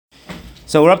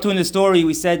So we're up to in the story,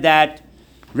 we said that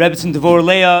Rebbetzin Devor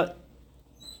Leah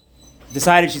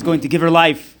decided she's going to give her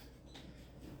life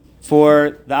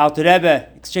for the Alter Rebbe,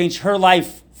 exchange her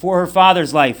life for her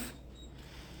father's life.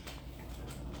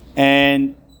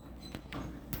 And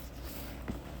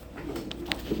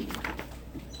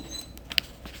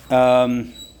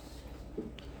on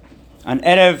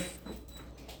Erev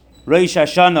Rosh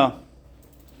Hashanah,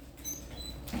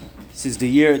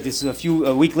 this is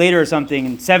a week later or something,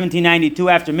 in 1792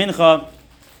 after Mincha,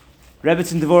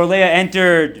 Rebbetzin Devor Leah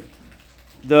entered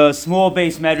the small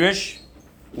base medrash,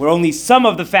 where only some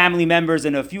of the family members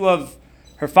and a few of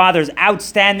her father's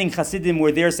outstanding Hasidim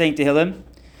were there saying Tehillim.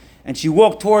 And she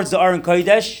walked towards the Aron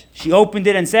Kodesh. She opened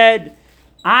it and said,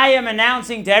 I am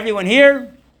announcing to everyone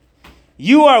here,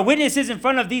 you are witnesses in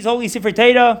front of these holy Sifrei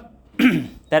Torah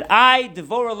that I,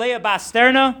 Devor Leah Bas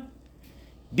Sterna,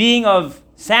 being of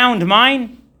sound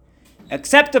mind,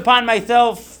 accept upon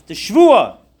myself the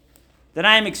shvuah that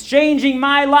I am exchanging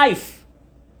my life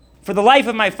for the life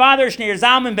of my father, Shneir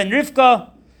Zalman ben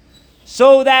Rivka,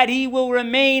 so that he will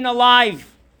remain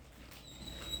alive.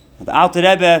 The Alter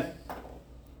Rebbe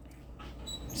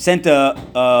sent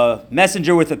a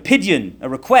messenger with a pidyon, a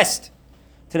request,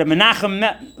 to Reb Menachem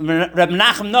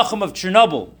Nachum of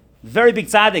Chernobyl, very big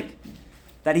tzaddik,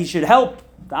 that he should help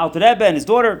the Alter Rebbe and his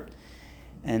daughter.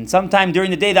 And sometime during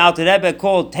the day, the Alter Rebbe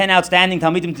called 10 outstanding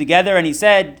Talmidim together, and he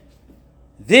said,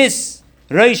 this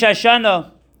Rosh Hashanah,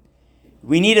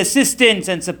 we need assistance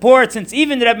and support, since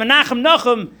even Reb Menachem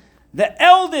Nachum, the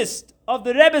eldest of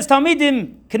the Rebbe's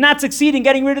Talmidim, cannot succeed in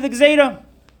getting rid of the Gzeira.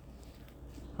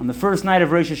 On the first night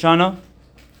of Rosh Hashanah,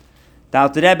 the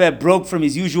Alter Rebbe broke from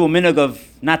his usual minhag of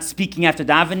not speaking after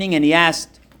davening, and he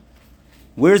asked,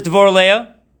 where's Devor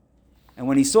Leah? And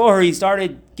when he saw her, he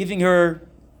started giving her,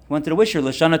 he wanted to wish her,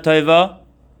 Lashana Tova,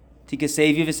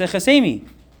 Tikasevi V'sechasemi.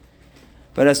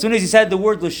 But as soon as he said the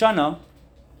word Lashana,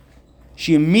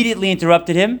 she immediately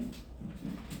interrupted him,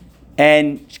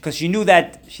 and because she knew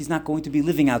that she's not going to be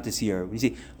living out this year. You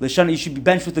see, Lashana, you should be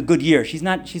benched with a good year. She's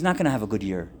not going to have a good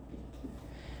year.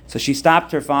 So she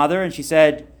stopped her father and she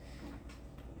said,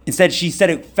 instead she said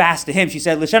it fast to him. She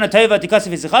said, Lashana Tova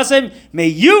Tikasev V'sechasem, may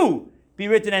you be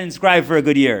written and inscribed for a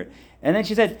good year. And then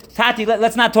she said, Tati,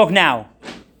 let's not talk now.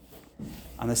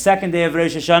 On the second day of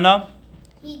Rosh Hashanah,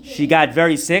 she got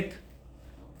very sick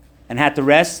and had to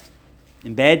rest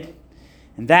in bed.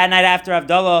 And that night after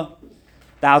Havdalah,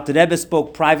 the Alter Rebbe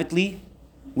spoke privately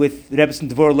with Rebbetzin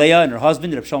Devor Leah and her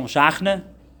husband, Reb Shalom Shachna.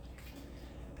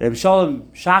 Reb Shalom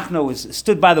Shachna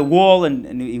stood by the wall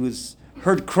and he was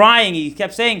heard crying. He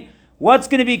kept saying, what's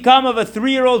going to become of a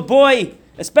 3-year-old boy,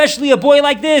 especially a boy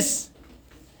like this?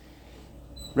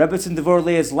 Rebbetzin Devor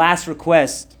Leah's last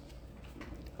request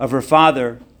of her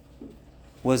father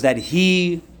was that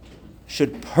he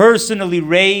should personally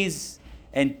raise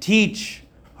and teach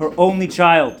her only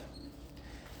child.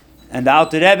 And the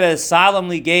Alter Rebbe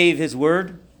solemnly gave his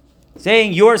word,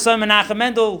 saying, your son Menachem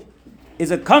Mendel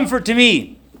is a comfort to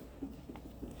me.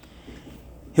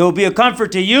 He will be a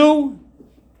comfort to you,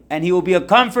 and he will be a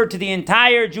comfort to the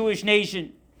entire Jewish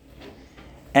nation.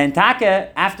 And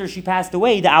Taka, after she passed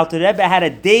away, the Alter Rebbe had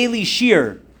a daily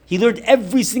shir. He learned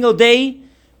every single day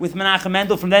with Menachem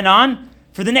Mendel from then on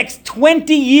for the next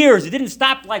 20 years. It didn't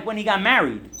stop like when he got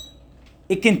married.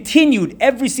 It continued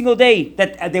every single day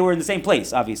that they were in the same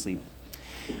place, obviously.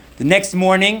 The next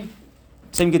morning,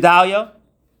 Tzim Gedalia,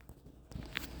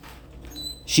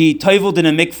 she toiveled in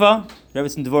a mikvah,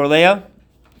 Rebbetzin Devor Leah,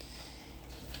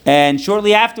 and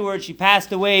shortly afterwards she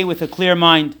passed away with a clear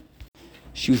mind.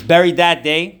 She was buried that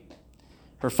day.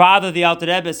 Her father, the Alter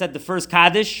Rebbe, said the first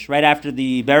Kaddish right after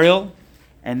the burial,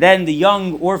 and then the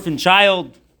young orphan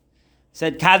child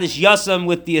said Kaddish Yasam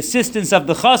with the assistance of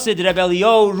the Chassid, Rebbe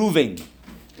Eliyahu Ruvain.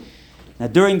 Now,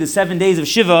 during the 7 days of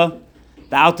Shiva,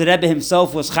 the Alter Rebbe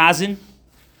himself was Chazan.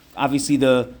 Obviously,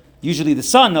 usually the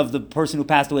son of the person who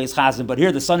passed away is Chazan, but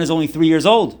here the son is only 3 years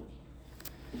old.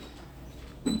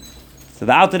 So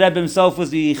the Alter Rebbe himself was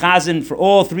the Chazan for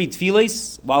all 3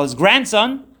 tefillos, while his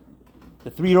grandson, the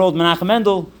 3-year-old Menachem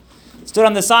Mendel, stood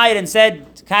on the side and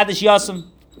said Kaddish Yasam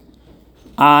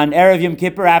on Erev Yom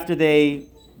Kippur after they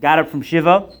got up from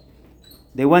Shiva.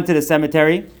 They went to the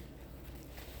cemetery,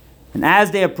 and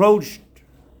as they approached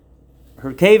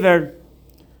her kever,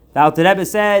 the Alter Rebbe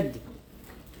said,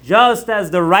 just as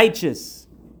the righteous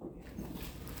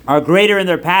are greater in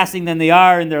their passing than they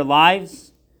are in their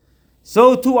lives,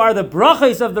 so too are the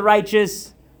brachos of the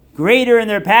righteous greater in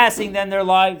their passing than their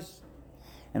lives.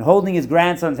 And holding his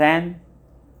grandson's hand,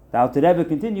 the Alter Rebbe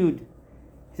continued,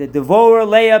 he said, Devor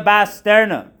Leah Bas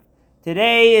Sterna,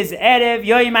 today is Erev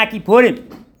Yom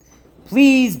Kippurim.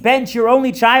 Please bench your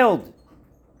only child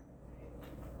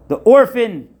the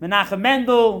orphan Menachem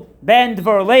Mendel ben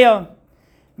Dvor Leah.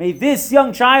 May this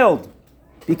young child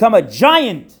become a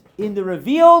giant in the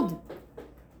revealed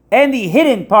and the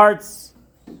hidden parts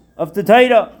of the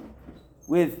Torah,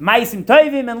 with Maisim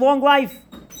Tovim and long life.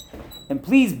 And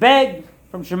please beg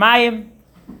from Shemayim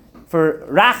for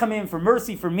Rachamim, for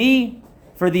mercy for me,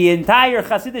 for the entire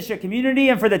Hasidic community,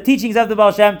 and for the teachings of the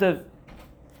Baal Shem Tov.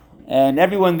 And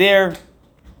everyone there,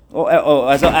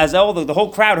 as all the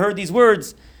whole crowd heard these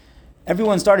words,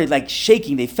 everyone started like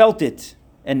shaking. They felt it.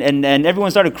 And everyone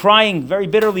started crying very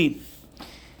bitterly.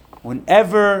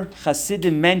 Whenever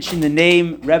Hasidim mention the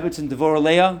name Rebbetzin Dvor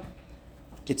Leah,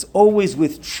 it's always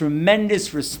with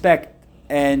tremendous respect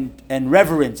and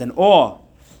reverence and awe.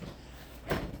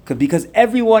 Because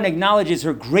everyone acknowledges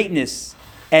her greatness.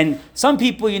 And some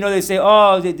people, they say,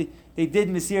 oh, they did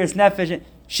Mesiras Nefesh.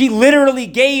 She literally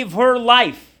gave her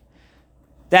life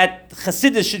that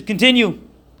Chassidus should continue.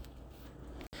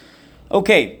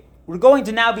 Okay, we're going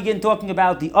to now begin talking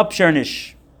about the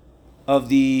upsharnish of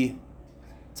the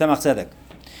Tzemach Tzedek.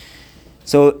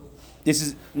 So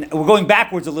we're going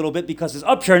backwards a little bit because his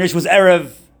upsharnish was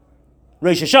Erev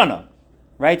Rosh Hashanah,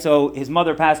 right? So his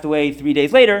mother passed away 3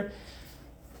 days later.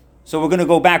 So we're going to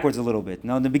go backwards a little bit.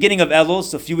 Now, in the beginning of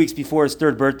Elul, a few weeks before his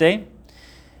 3rd birthday,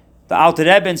 the Alter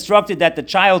Rebbe instructed that the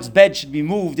child's bed should be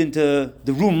moved into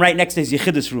the room right next to his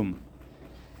Yechidus room,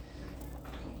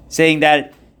 saying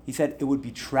that, he said, it would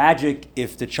be tragic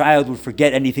if the child would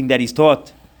forget anything that he's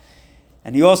taught.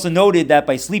 And he also noted that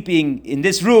by sleeping in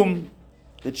this room,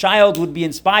 the child would be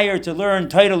inspired to learn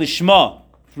Torah Lishma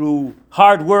through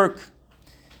hard work.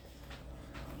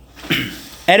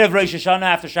 Erev Rosh Hashanah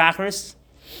after Shacharis,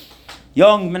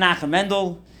 young Menachem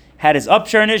Mendel had his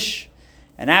upsharnish,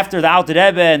 and after the Alter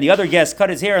Rebbe and the other guests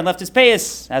cut his hair and left his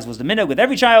payas, as was the minhag with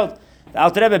every child, the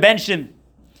Alter Rebbe benched him.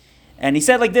 And he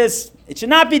said like this, it should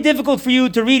not be difficult for you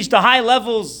to reach the high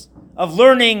levels of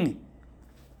learning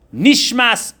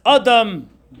Nishmas Adam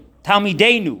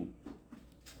Talmidenu.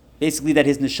 Basically that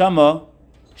his neshama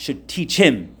should teach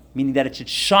him, meaning that it should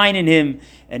shine in him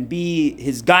and be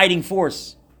his guiding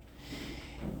force.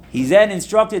 He then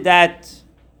instructed that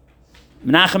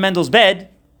Menachem Mendel's bed,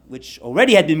 which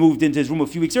already had been moved into his room a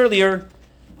few weeks earlier,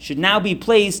 should now be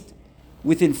placed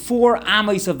within 4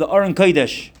 amos of the Aron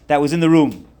Kodesh that was in the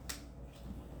room.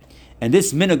 And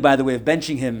this minhag, by the way, of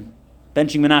benching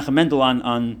Menachem Mendel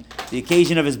on the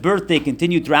occasion of his birthday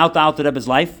continued throughout the Alter Rebbe's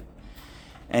life.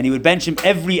 And he would bench him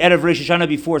every Erev Rosh Hashanah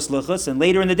before Slichus, and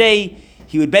later in the day,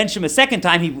 he would bench him a second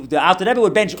time. The Alter Rebbe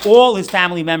would bench all his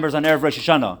family members on Erev Rosh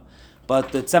Hashanah.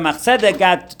 But the Tzemach Tzedek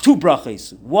got 2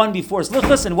 brachas, one before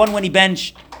Slichus and one when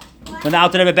the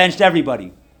Alter Rebbe benched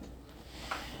everybody.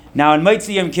 Now in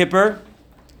Motzei Yom Kippur,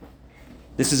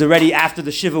 this is already after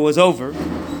the Shiva was over,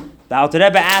 the Alter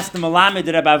Rebbe asked the Melamed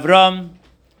Rebbe Avram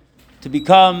to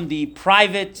become the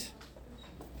private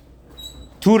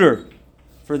tutor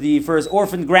for his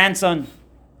orphaned grandson.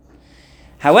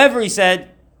 However, he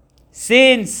said,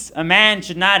 since a man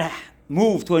should not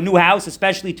move to a new house,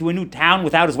 especially to a new town,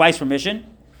 without his wife's permission,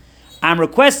 I'm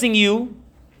requesting you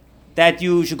that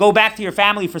you should go back to your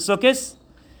family for Sukkot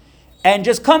and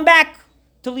just come back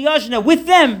to Liozna with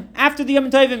them after the Yom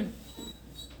Tovim.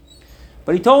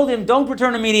 But he told him, don't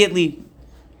return immediately.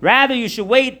 Rather, you should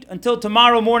wait until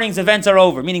tomorrow morning's events are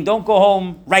over, meaning don't go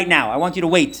home right now. I want you to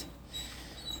wait.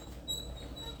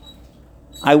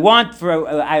 I'm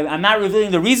not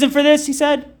revealing the reason for this, he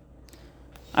said.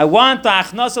 I want the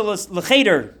achnasa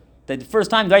l'cheder, the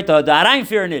first time, right, the arayim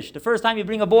firnish, the first time you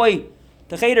bring a boy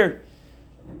to cheder,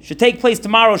 should take place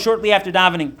tomorrow, shortly after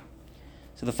davening.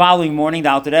 So the following morning, the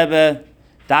Alter Rebbe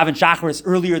davened Shacharis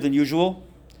earlier than usual,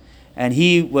 and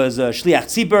he was shliach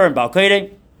tzibur and bal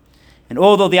koireh. And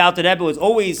although the Alter Rebbe was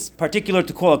always particular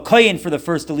to call a kohen for the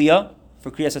first aliyah, for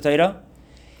Kriyas HaTorah,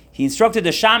 he instructed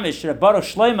the Shamish, Reb Baruch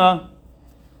Shlomo,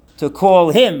 to call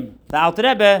him, the Alter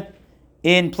Rebbe,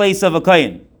 in place of a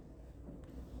kohen.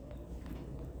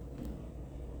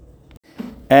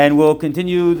 And we'll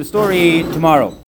continue the story tomorrow.